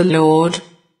Sabbath to the Lord.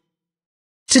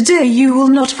 Today you will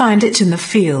not find it in the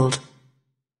field.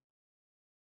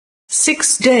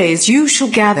 6 days you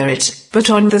shall gather it, but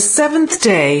on the 7th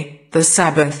day, the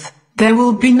Sabbath, there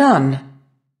will be none."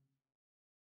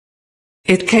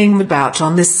 It came about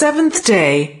on the 7th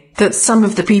day, that some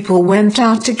of the people went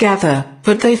out to gather,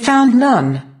 but they found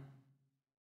none.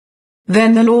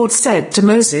 Then the Lord said to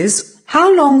Moses, "How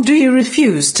long do you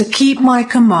refuse to keep my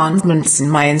commandments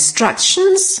and my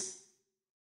instructions?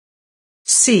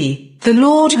 See, the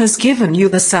Lord has given you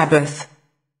the Sabbath.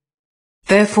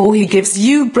 Therefore he gives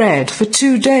you bread for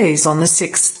 2 days on the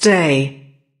 6th day.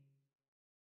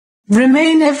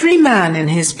 Remain every man in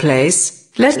his place,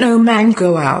 let no man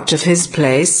go out of his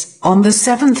place, on the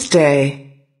 7th day."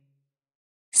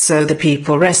 So the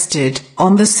people rested,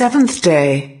 on the 7th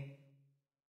day.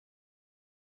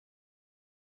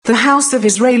 The house of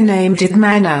Israel named it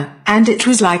manna, and it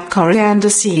was like coriander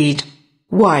seed,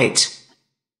 white.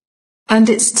 And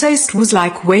its taste was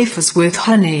like wafers with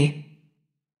honey.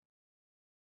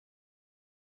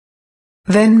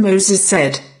 Then Moses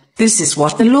said, "This is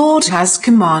what the Lord has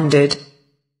commanded.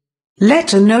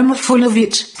 Let an omer full of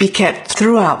it be kept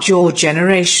throughout your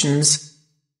generations,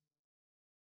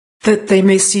 that they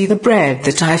may see the bread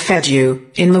that I fed you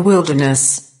in the wilderness,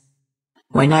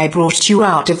 when I brought you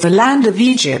out of the land of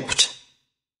Egypt."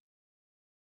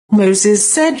 Moses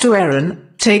said to Aaron,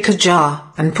 "Take a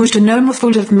jar, and put an omer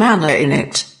full of manna in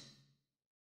it,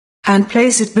 and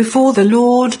place it before the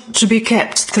Lord, to be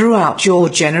kept throughout your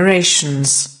generations."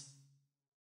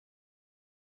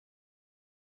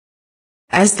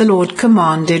 As the Lord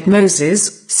commanded Moses,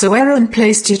 so Aaron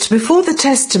placed it before the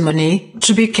testimony,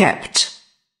 to be kept.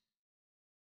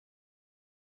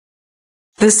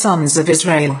 The sons of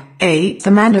Israel ate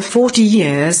the manna 40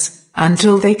 years,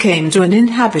 until they came to an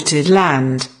inhabited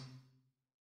land.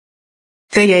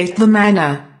 They ate the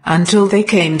manna, until they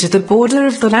came to the border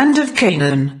of the land of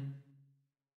Canaan.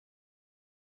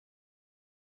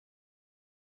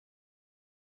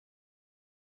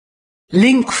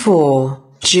 Link 4,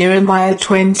 Jeremiah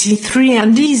 23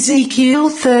 and Ezekiel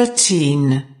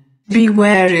 13. Be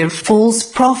wary of false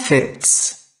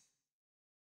prophets.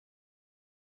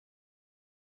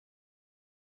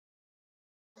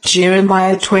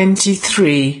 Jeremiah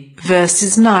 23,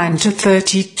 verses 9 to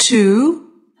 32.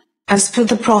 As for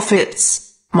the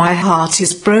prophets, my heart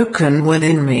is broken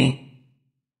within me.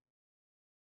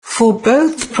 For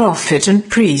both prophet and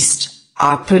priest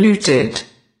are polluted.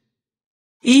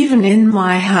 Even in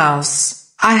my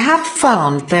house, I have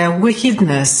found their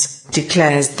wickedness,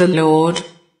 declares the Lord.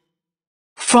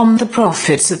 From the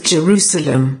prophets of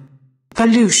Jerusalem,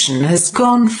 pollution has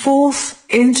gone forth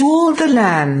into all the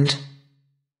land.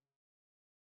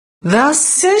 Thus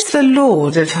says the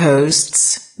Lord of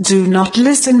hosts, do not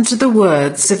listen to the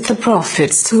words of the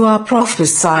prophets who are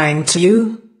prophesying to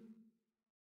you.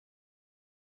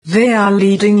 They are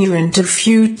leading you into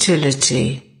futility.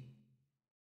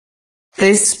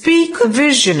 They speak a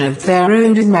vision of their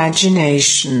own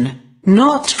imagination,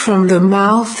 not from the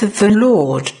mouth of the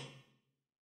Lord.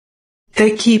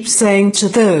 They keep saying to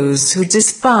those who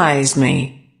despise me,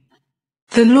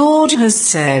 "The Lord has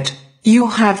said, you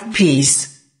have peace."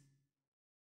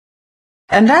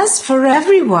 And as for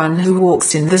everyone who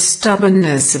walks in the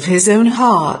stubbornness of his own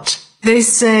heart, they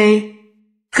say,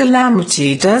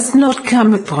 "Calamity does not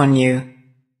come upon you."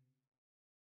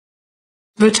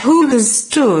 But who has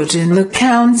stood in the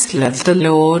counsel of the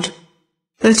Lord,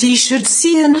 that he should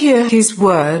see and hear his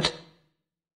word?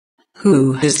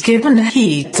 Who has given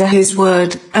heed to his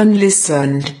word, and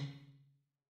listened?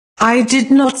 I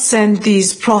did not send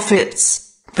these prophets,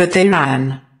 but they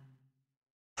ran.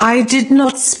 I did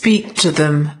not speak to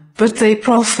them, but they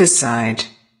prophesied.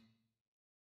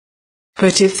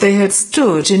 But if they had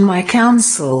stood in my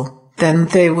counsel, then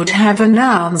they would have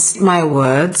announced my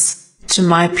words to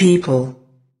my people,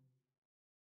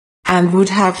 and would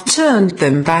have turned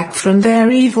them back from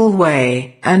their evil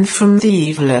way, and from the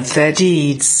evil of their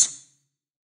deeds.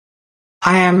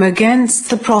 I am against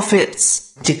the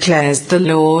prophets, declares the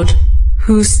Lord,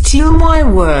 who steal my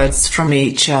words from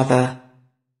each other.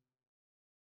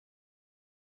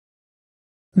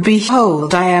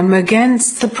 Behold, I am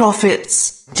against the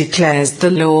prophets, declares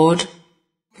the Lord,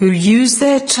 who use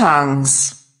their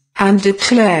tongues, and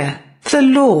declare, the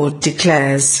Lord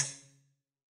declares.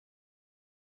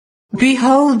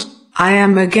 Behold, I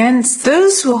am against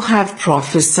those who have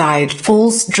prophesied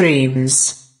false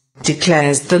dreams,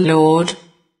 declares the Lord,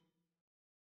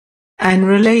 and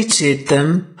related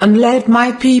them, and led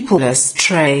my people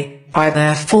astray, by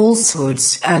their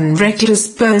falsehoods and reckless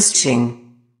boasting.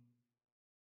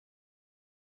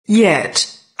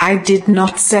 Yet, I did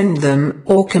not send them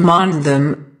or command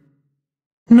them,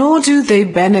 nor do they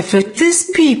benefit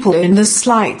this people in the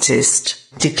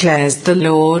slightest, declares the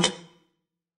Lord.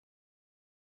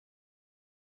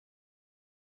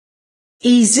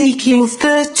 Ezekiel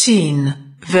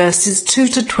 13, verses 2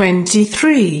 to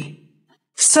 23.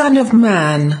 Son of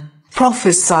man,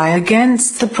 prophesy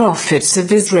against the prophets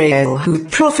of Israel who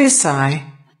prophesy,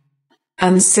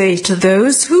 and say to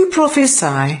those who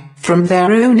prophesy from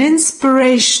their own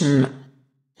inspiration,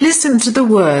 listen to the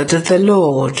word of the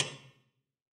Lord.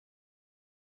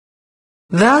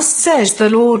 Thus says the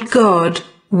Lord God,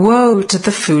 woe to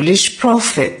the foolish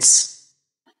prophets,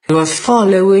 who are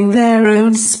following their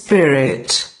own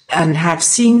spirit, and have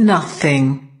seen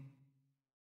nothing.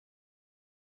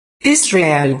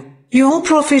 Israel, your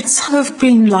prophets have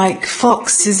been like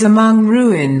foxes among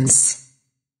ruins.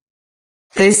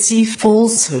 They see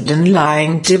falsehood and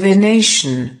lying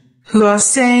divination, who are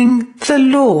saying, the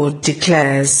Lord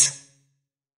declares,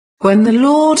 when the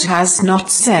Lord has not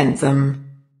sent them.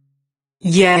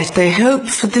 Yet they hope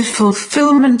for the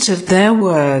fulfillment of their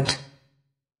word.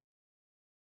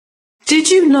 Did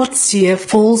you not see a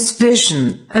false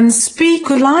vision, and speak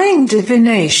a lying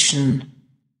divination?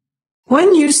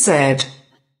 When you said,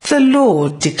 the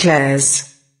Lord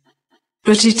declares,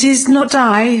 but it is not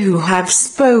I who have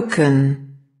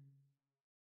spoken.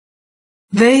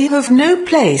 They have no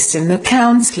place in the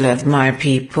council of my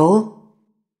people,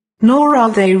 nor are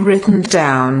they written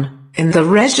down in the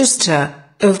register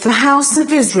of the house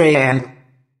of Israel.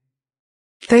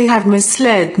 They have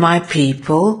misled my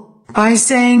people by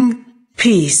saying,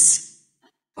 peace,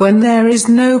 when there is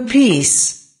no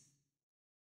peace.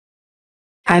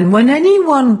 And when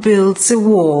anyone builds a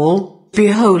wall,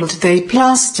 behold, they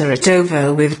plaster it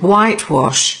over with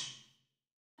whitewash.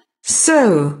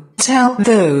 So, tell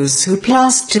those who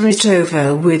plaster it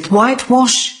over with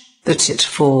whitewash, that it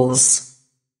falls.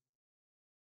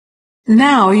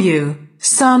 Now you,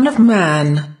 son of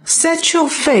man, set your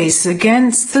face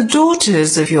against the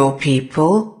daughters of your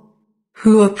people,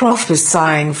 who are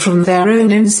prophesying from their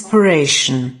own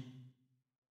inspiration.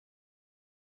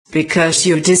 Because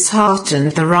you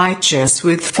disheartened the righteous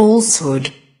with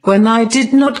falsehood, when I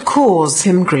did not cause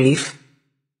him grief,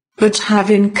 but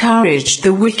have encouraged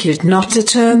the wicked not to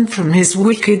turn from his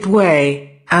wicked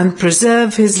way, and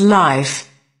preserve his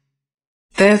life.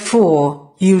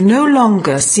 Therefore, you no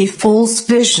longer see false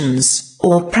visions,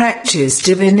 or practice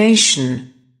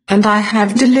divination, and I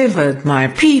have delivered my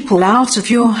people out of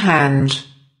your hand.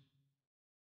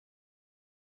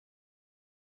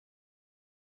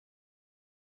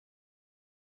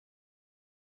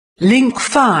 Link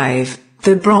 5,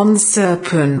 the Bronze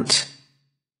Serpent.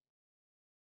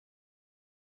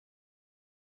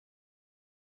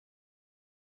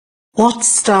 What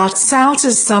starts out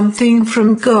as something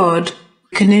from God,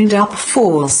 can end up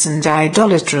false and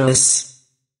idolatrous.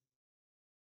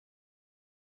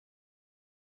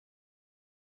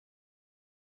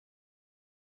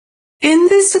 In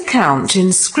this account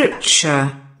in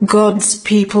Scripture, God's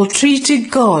people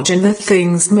treated God and the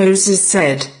things Moses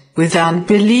said with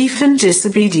unbelief and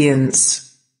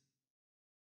disobedience.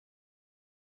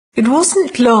 It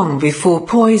wasn't long before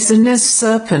poisonous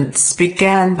serpents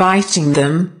began biting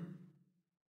them.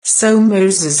 So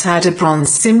Moses had a bronze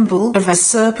symbol of a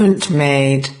serpent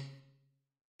made.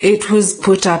 It was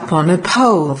put up on a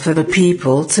pole for the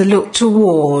people to look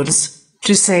towards,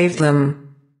 to save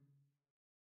them.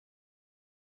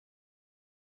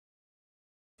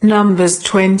 Numbers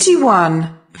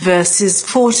 21, verses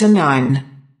 4 to 9.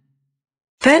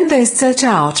 Then they set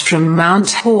out from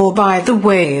Mount Hor by the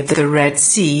way of the Red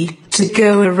Sea, to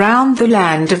go around the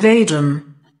land of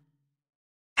Edom.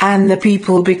 And the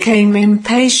people became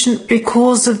impatient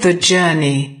because of the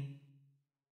journey.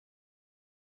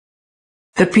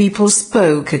 The people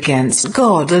spoke against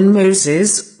God and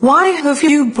Moses, "Why have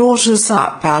you brought us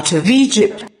up out of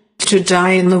Egypt, to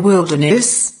die in the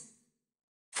wilderness?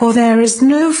 For there is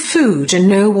no food and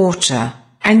no water,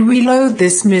 and we loathe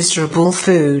this miserable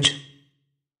food."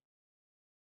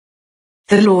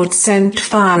 The Lord sent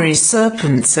fiery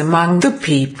serpents among the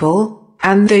people,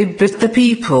 and they bit the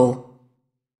people.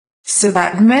 so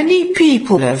that many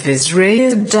people of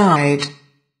Israel died.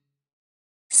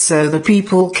 So the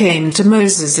people came to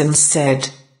Moses and said,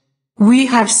 "We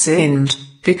have sinned,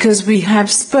 because we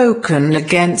have spoken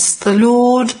against the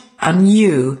Lord and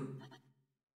you.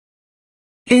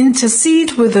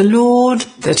 Intercede with the Lord,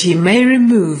 that he may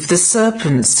remove the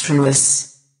serpents from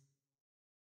us."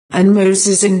 And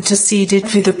Moses interceded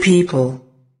for the people.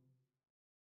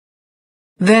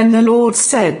 Then the Lord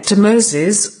said to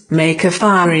Moses, "Make a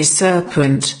fiery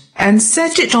serpent, and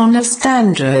set it on a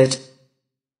standard.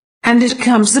 And it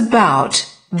comes about,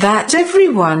 that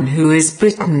everyone who is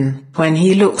bitten, when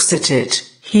he looks at it,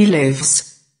 he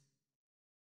lives."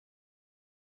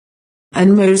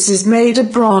 And Moses made a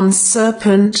bronze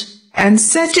serpent, and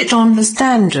set it on the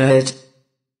standard.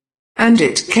 And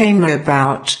it came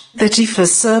about, that if a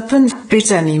serpent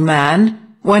bit any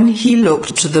man, when he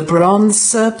looked to the bronze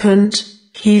serpent,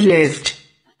 he lived.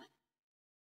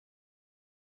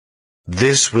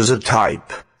 This was a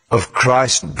type of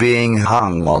Christ being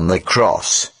hung on the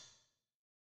cross.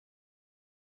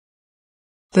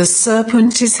 The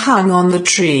serpent is hung on the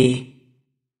tree.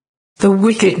 The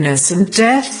wickedness and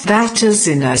death that is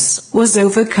in us was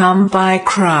overcome by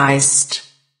Christ,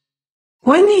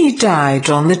 when he died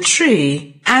on the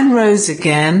tree, and rose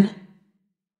again.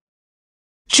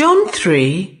 John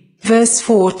 3, verse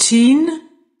 14,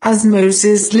 "As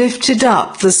Moses lifted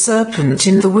up the serpent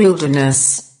in the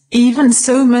wilderness, even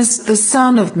so must the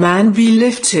Son of Man be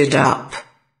lifted up."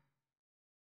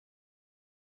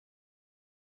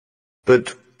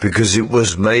 But because it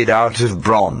was made out of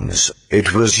bronze,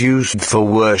 it was used for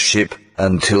worship,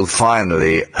 until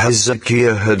finally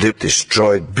Hezekiah had it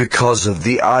destroyed because of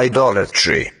the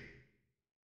idolatry.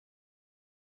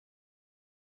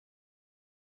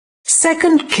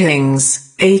 2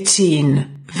 Kings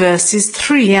 18, verses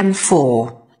 3 and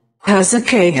 4.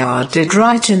 Hezekiah did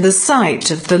right in the sight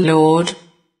of the Lord.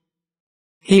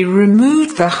 He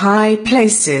removed the high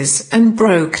places and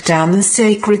broke down the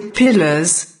sacred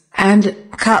pillars, and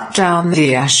cut down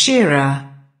the Asherah.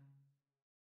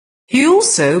 He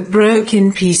also broke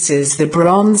in pieces the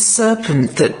bronze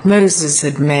serpent that Moses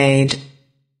had made.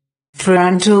 For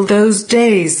until those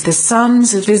days the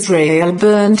sons of Israel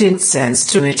burned incense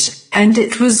to it, and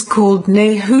it was called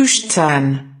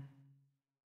Nehushtan.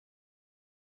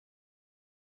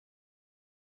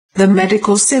 The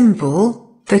medical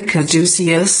symbol, the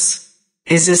caduceus,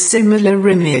 is a similar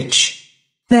image.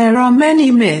 There are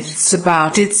many myths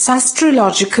about its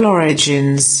astrological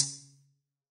origins.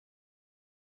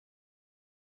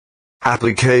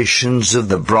 Applications of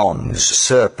the bronze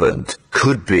serpent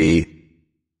could be: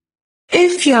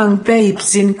 if young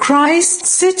babes in Christ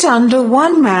sit under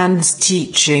one man's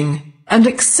teaching, and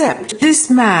accept this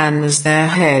man as their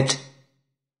head,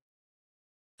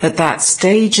 at that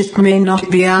stage it may not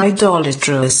be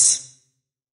idolatrous.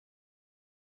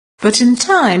 But in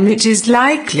time it is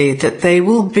likely that they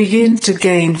will begin to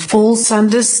gain false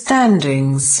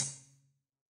understandings.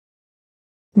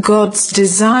 God's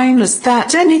design is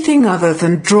that anything other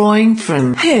than drawing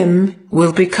from Him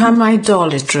will become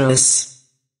idolatrous.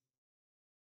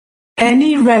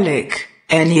 Any relic,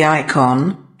 any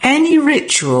icon, any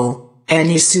ritual,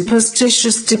 any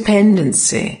superstitious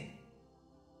dependency.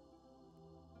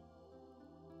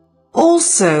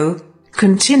 Also,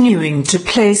 continuing to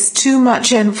place too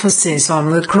much emphasis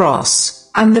on the cross,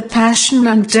 and the passion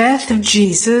and death of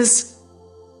Jesus,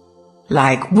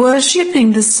 like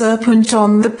worshipping the serpent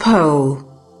on the pole,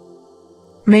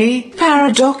 may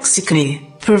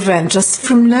paradoxically prevent us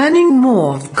from learning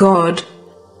more of God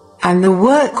and the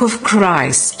work of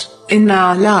Christ in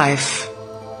our life.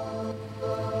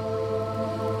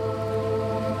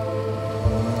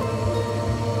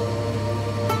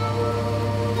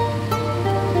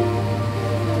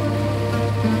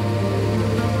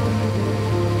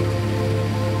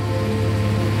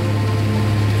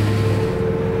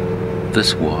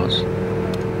 This was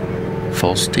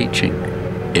false teaching,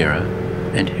 error,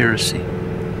 and heresy,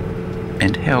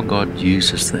 and how God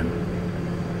uses them.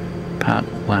 Part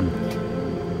 1.